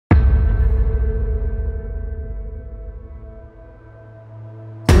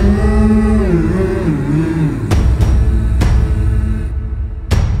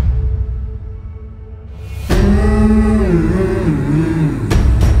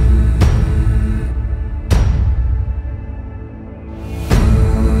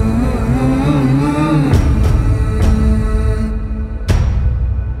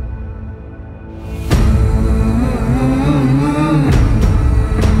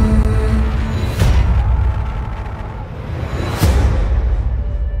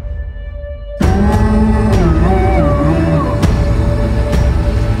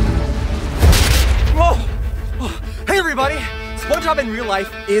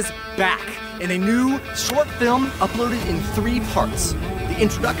is back in a new short film uploaded in 3 parts. The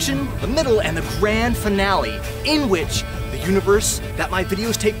introduction, the middle, and the grand finale, in which the universe that my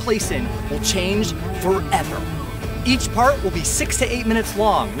videos take place in will change forever. Each part will be 6 to 8 minutes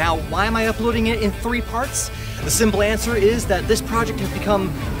long. Now, why am I uploading it in 3 parts? The simple answer is that this project has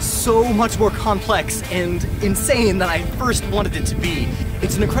become so much more complex and insane than I first wanted it to be.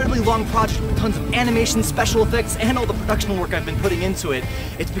 It's an incredibly long project with tons of animation, special effects, and all the production work I've been putting into it.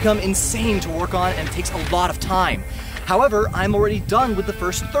 It's become insane to work on and it takes a lot of time. However, I'm already done with the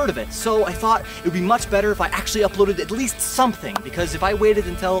first third of it, so I thought it would be much better if I actually uploaded at least something, because if I waited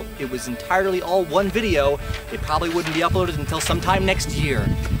until it was entirely all one video, it probably wouldn't be uploaded until sometime next year.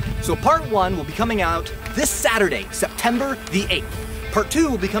 So part 1 will be coming out this Saturday, September the 8th. Part 2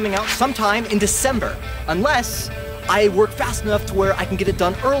 will be coming out sometime in December, unless I work fast enough to where I can get it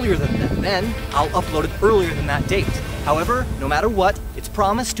done earlier than that. Then I'll upload it earlier than that date. However, no matter what, it's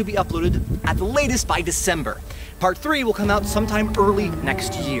promised to be uploaded at the latest by December. Part 3 will come out sometime early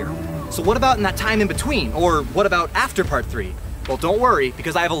next year. So what about in that time in between? Or what about after part 3? Well, don't worry,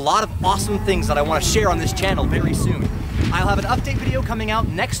 because I have a lot of awesome things that I want to share on this channel very soon. I'll have an update video coming out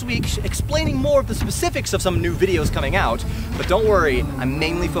next week explaining more of the specifics of some new videos coming out, but don't worry, I'm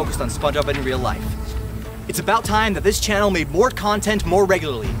mainly focused on Spongebob in real life. It's about time that this channel made more content more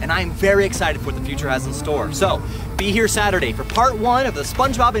regularly, and I'm very excited for what the future has in store. So, be here Saturday for part 1 of the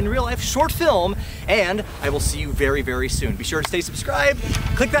Spongebob in real life short film, and I will see you very, very soon. Be sure to stay subscribed,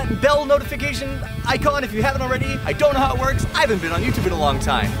 click that bell notification icon if you haven't already. I don't know how it works, I haven't been on YouTube in a long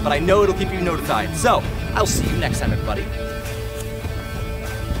time, but I know it'll keep you notified. So, I'll see you next time, everybody.